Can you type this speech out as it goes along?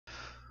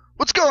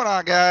What's going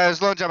on, guys?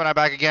 LoneGemini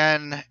back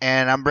again,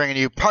 and I'm bringing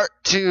you part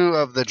 2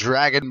 of the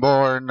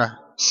Dragonborn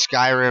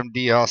Skyrim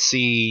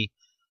DLC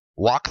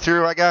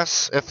walkthrough, I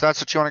guess, if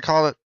that's what you want to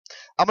call it.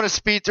 I'm going to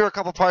speed through a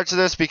couple parts of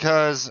this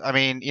because, I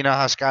mean, you know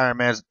how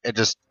Skyrim is. It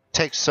just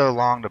takes so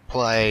long to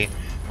play,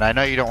 and I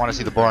know you don't want to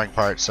see the boring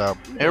part, so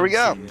here we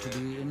go. You seem to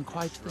be in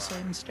quite the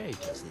same state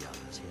as the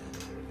others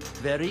here.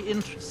 Very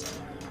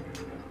interesting.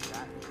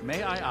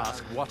 May I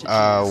ask what it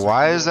is?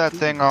 Why is that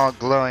thing all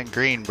glowing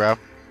green, bro?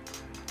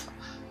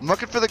 I'm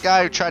looking for the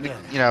guy who tried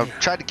to,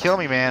 tried to kill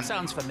me, man.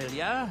 Sounds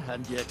familiar,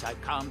 and yet I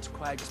can't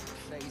quite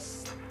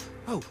place.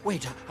 Oh,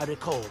 wait, I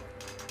recall.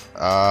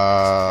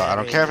 I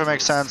don't care if it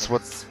makes sense.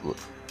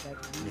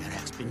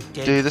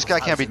 Dude, this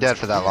guy can't be dead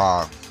for that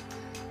long.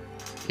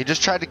 He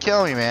just tried to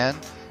kill me, man.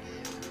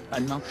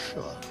 I'm not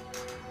sure,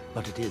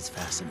 but it is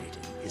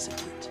fascinating, isn't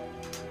it?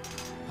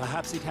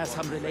 Perhaps it has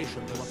some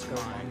relation to what's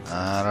going on.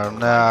 I don't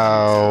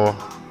know.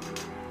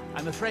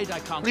 I'm afraid I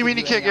can't. What do you mean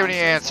you can't give any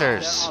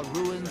answers? There are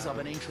ruins of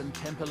an ancient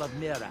temple of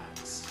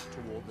Mirax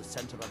toward the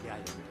center of the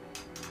island.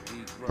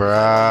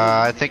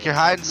 Bruh, I think you're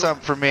hiding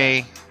something from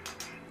me.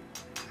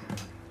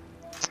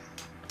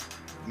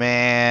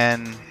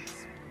 Man.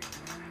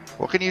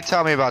 What can you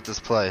tell me about this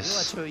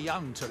place? You are too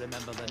young to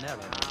remember the Nero.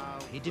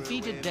 He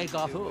defeated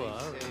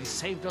Dagothur and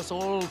saved us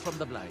all from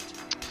the Blight.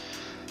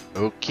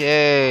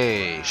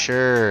 Okay,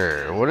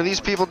 sure. What are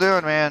these people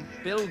doing, man?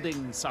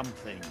 Building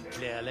something,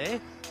 clearly.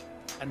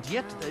 And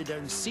yet they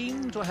don't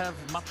seem to have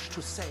much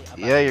to say about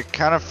it. Yeah, you're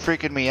kind of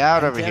freaking me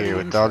out over here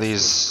with all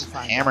these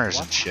hammers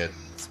and shit.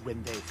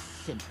 When they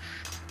finish.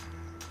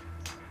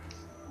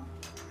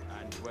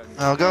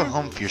 Oh, go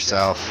home for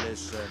yourself.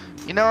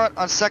 You know what?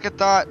 On second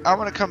thought, I'm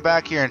gonna come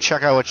back here and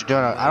check out what you're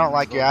doing. I don't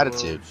like your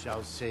attitude.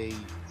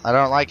 I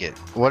don't like it.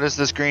 What is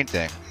this green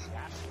thing?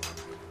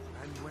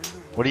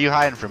 What are you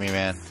hiding from me,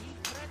 man?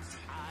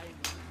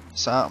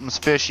 Something's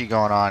fishy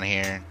going on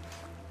here.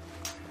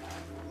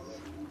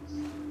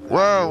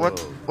 Whoa,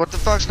 what the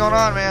fuck's going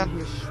on,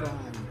 man?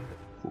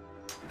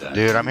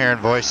 Dude, I'm hearing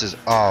voices.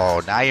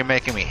 Oh, now you're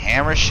making me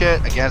hammer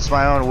shit against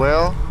my own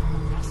will?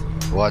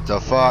 What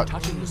the fuck?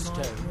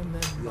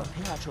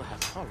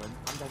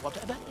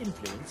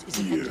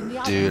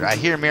 Dude, I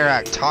hear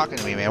Mirak talking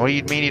to me, man. What do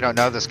you mean you don't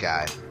know this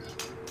guy?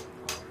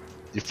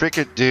 You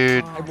freaking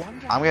dude.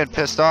 I'm getting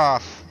pissed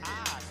off.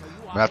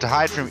 I'm gonna have to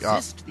hide from you.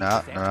 Oh,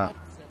 no.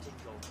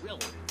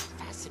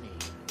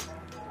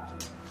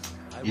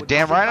 You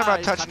damn right I'm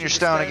not touching your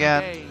stone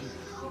again.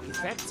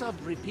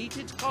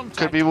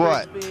 Could be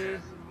what?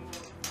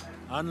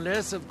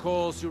 Unless, of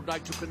course, you'd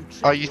like to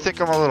control. Oh, you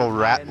think I'm a little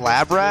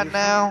lab rat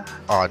now?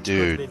 Oh,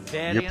 dude,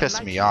 you're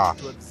pissing me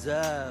off.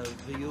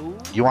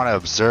 You want to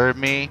observe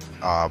me?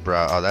 Oh,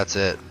 bro. Oh, that's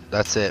it.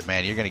 That's it,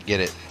 man. You're gonna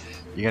get it.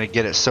 You're gonna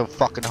get it so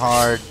fucking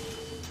hard.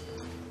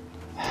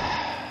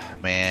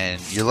 Man,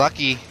 you're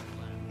lucky.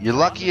 You're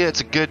lucky it's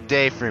a good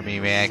day for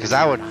me, man. Because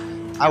I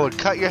would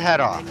cut your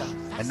head off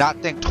and not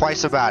think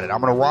twice about it. I'm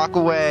gonna walk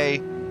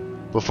away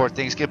before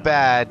things get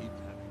bad.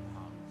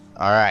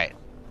 All right.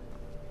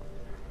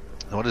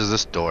 What is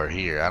this door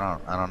here? I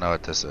don't know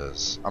what this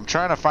is. I'm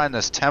trying to find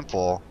this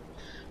temple.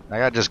 I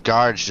got just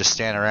guards just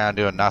standing around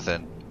doing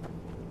nothing.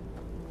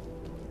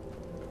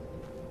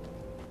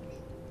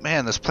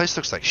 Man, this place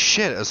looks like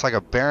shit. It's like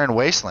a barren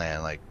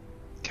wasteland. Like,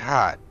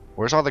 God,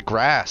 where's all the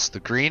grass, the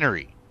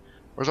greenery?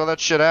 Where's all that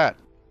shit at?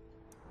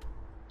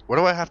 Where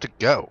do I have to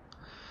go?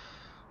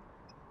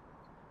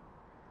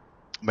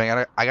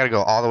 Man, I gotta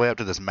go all the way up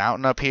to this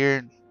mountain up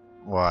here?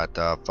 What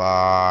the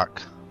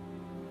fuck?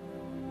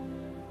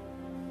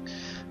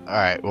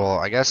 Alright, well,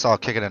 I guess I'll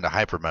kick it into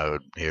hyper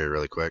mode here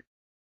really quick.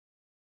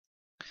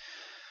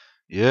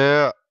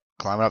 Yeah,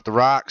 climbing up the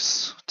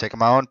rocks, taking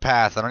my own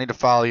path. I don't need to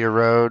follow your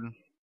road.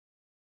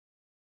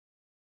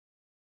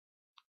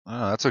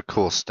 Oh, that's a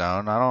cool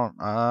stone. I don't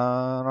know.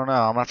 I'm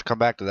gonna have to come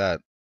back to that.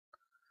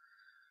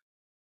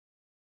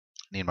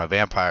 Need my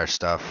vampire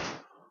stuff.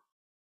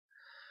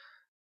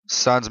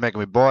 Sun's making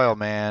me boil,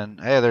 man.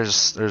 Hey,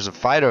 there's a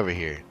fight over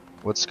here.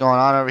 What's going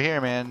on over here,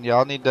 man?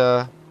 Y'all need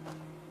to...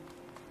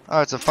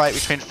 Oh, it's a fight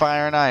between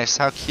fire and ice.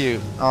 How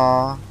cute.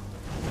 Aw.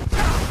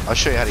 I'll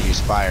show you how to use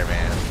fire,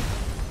 man.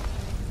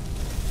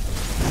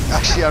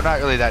 Actually, I'm not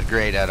really that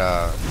great at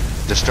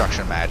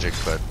destruction magic,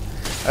 but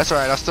that's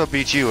alright. I'll still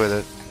beat you with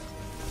it.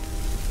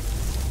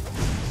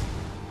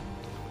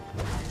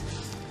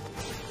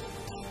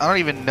 I don't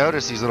even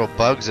notice these little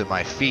bugs at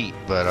my feet,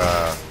 but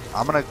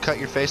I'm gonna cut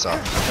your face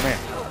off. Come here.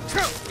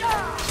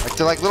 Like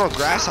they're like little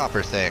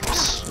grasshopper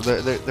things.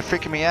 They're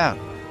freaking me out.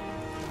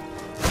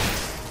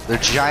 They're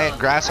giant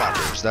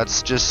grasshoppers.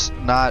 That's just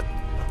not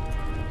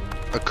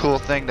a cool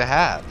thing to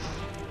have.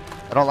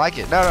 I don't like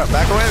it. No,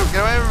 back away.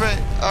 Get away from me.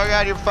 Oh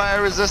god, you're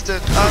fire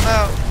resistant. Oh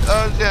no.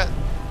 Oh shit.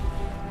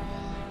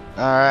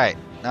 Alright.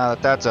 Now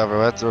that that's over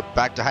with, we're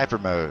back to hyper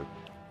mode.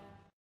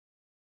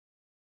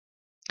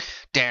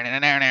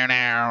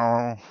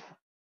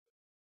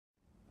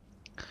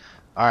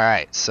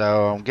 Alright,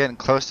 so I'm getting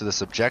close to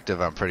this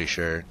objective, I'm pretty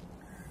sure.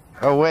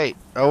 Oh wait,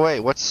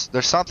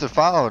 there's something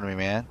following me,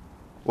 man.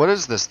 What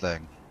is this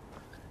thing?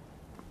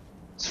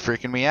 It's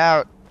freaking me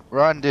out.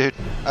 Run, dude.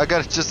 I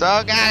gotta just.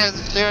 Oh god,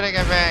 it's shooting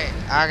at me.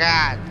 Oh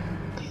god.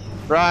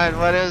 Run.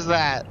 What is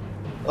that?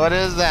 What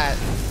is that?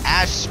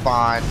 Ash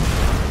spawn.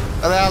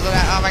 What the hell is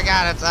that? Oh my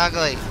god, it's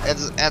ugly.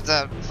 It's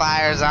a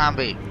fire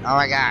zombie. Oh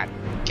my god.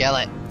 Kill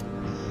it.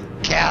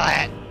 Kill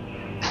it.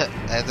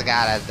 It's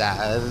gotta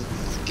it's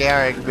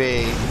scaring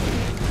me.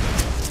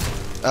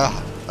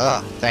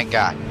 Oh, thank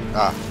god.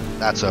 Oh,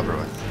 that's over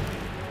with.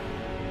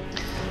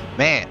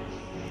 Man,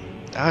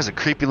 that was a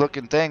creepy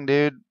looking thing,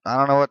 dude. I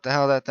don't know what the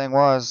hell that thing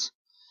was.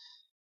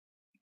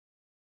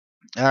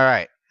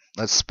 Alright,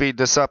 let's speed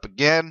this up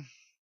again.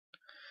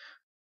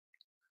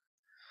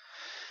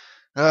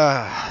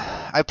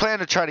 I plan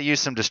to try to use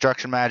some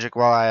destruction magic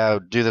while I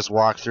do this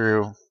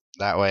walkthrough.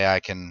 That way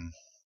I can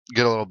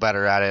get a little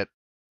better at it.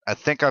 I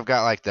think I've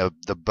got like the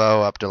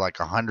bow up to like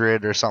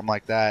 100 or something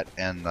like that,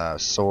 and the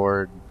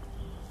sword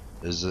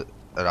is at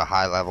a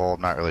high level.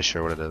 I'm not really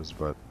sure what it is,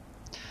 but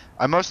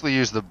I mostly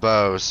use the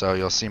bow, so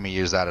you'll see me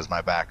use that as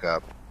my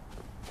backup.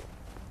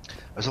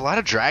 There's a lot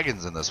of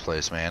dragons in this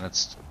place, man.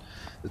 It's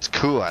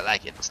cool. I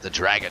like it. It's the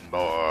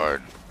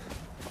Dragonborn.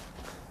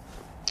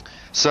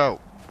 So,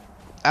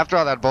 after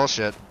all that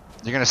bullshit,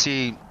 you're gonna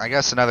see, I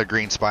guess, another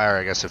green spire.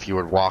 I guess if you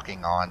were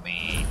walking on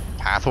the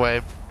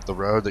pathway, the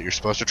road that you're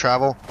supposed to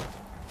travel.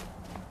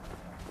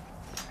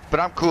 But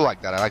I'm cool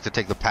like that. I like to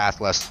take the path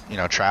less,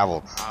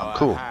 traveled. I'm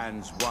cool. Our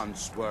hands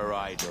once were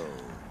idle.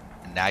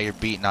 Now you're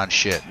beating on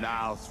shit.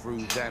 Now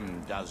through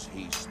them does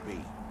he speak.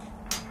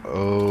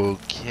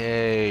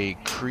 Okay,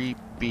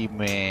 creepy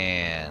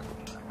man.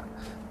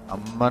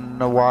 I'm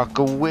gonna walk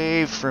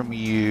away from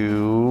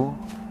you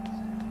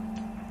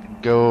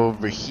and go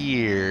over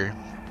here.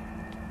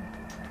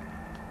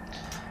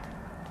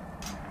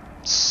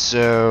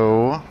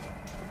 So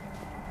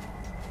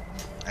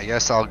I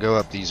guess I'll go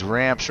up these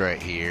ramps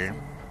right here.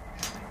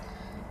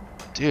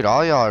 Dude,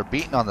 all y'all are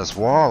beating on this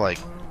wall. Like,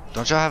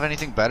 don't y'all have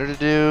anything better to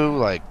do?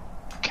 Like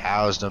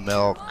cows to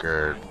milk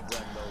or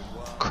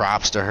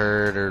crops to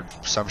herd or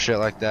some shit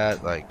like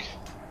that? Like,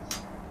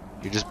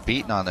 you're just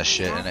beating on this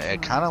shit, and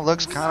it kind of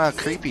looks kind of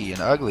creepy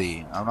and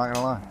ugly. I'm not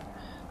gonna lie.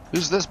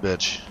 Who's this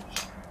bitch?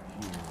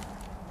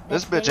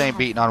 This bitch ain't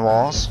beating on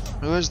walls.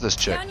 Who is this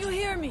chick? Can you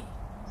hear me?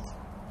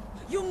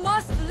 You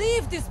must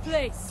leave this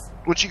place.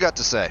 What you got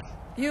to say?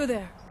 You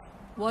there.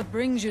 What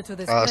brings you to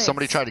this place?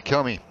 Somebody tried to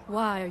kill me.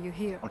 Why are you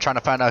here? I'm trying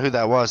to find out who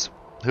that was.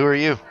 Who are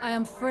you? I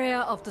am Freya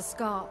of the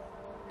Scar.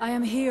 I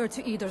am here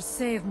to either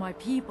save my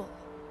people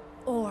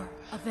or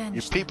avenge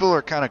Your them. people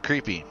are kind of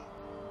creepy.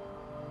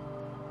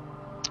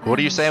 What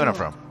are you saving them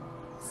from?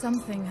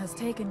 Something has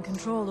taken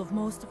control of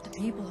most of the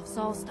people of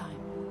Solstheim.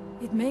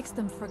 It makes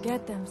them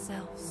forget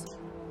themselves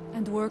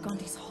and work on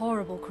these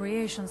horrible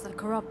creations that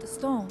corrupt the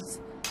stones,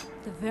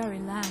 the very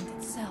land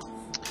itself.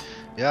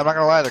 Yeah, I'm not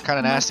gonna lie, they're kind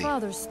of nasty. My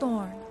father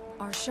Storn,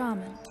 our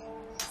shaman,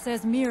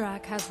 says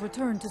Mirak has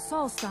returned to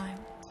Solstheim,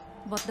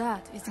 but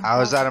that is impossible.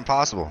 How is that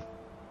impossible?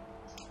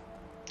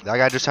 That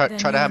guy just tried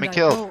to have me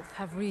killed. Both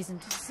have reason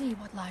to see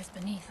what lies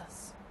beneath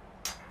us.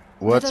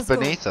 What's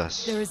beneath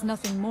us? There is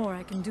nothing more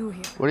I can do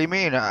here. What do you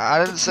mean?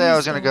 I didn't say I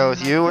was gonna go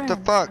with you. What the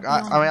fuck?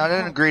 I mean, I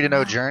didn't agree to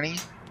no journey.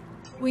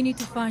 We need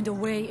to find a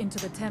way into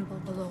the temple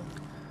below.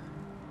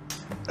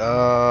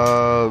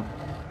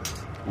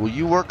 Will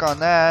you work on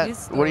that?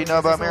 What do you know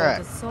about Mirak?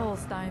 The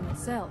Solstheim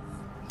itself.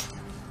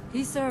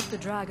 He served the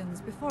dragons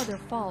before their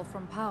fall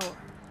from power,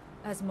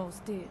 as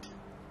most did.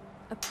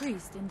 A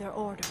priest in their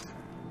order.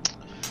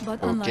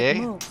 But unlike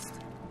most,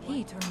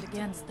 he turned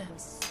against them.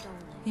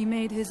 He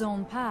made his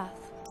own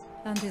path,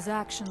 and his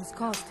actions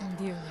cost him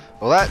dearly.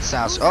 Well, that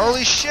sounds.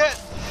 Holy shit!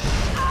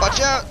 Watch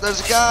out!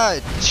 There's a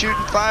guy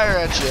shooting fire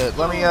at you.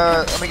 Let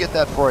me get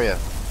that for you.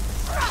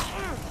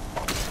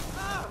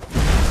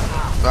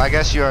 Well, I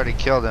guess you already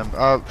killed him.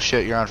 Oh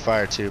shit! You're on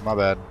fire too. My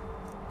bad.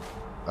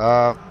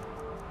 All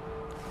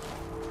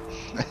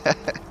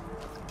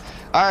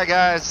right,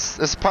 guys.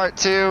 This is part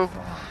 2.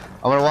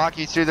 I'm gonna walk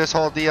you through this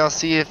whole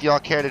DLC if y'all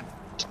care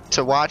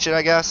to watch it,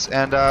 I guess.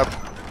 And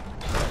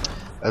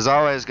as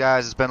always,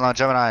 guys, it's been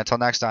LoneGemini. Until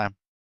next time.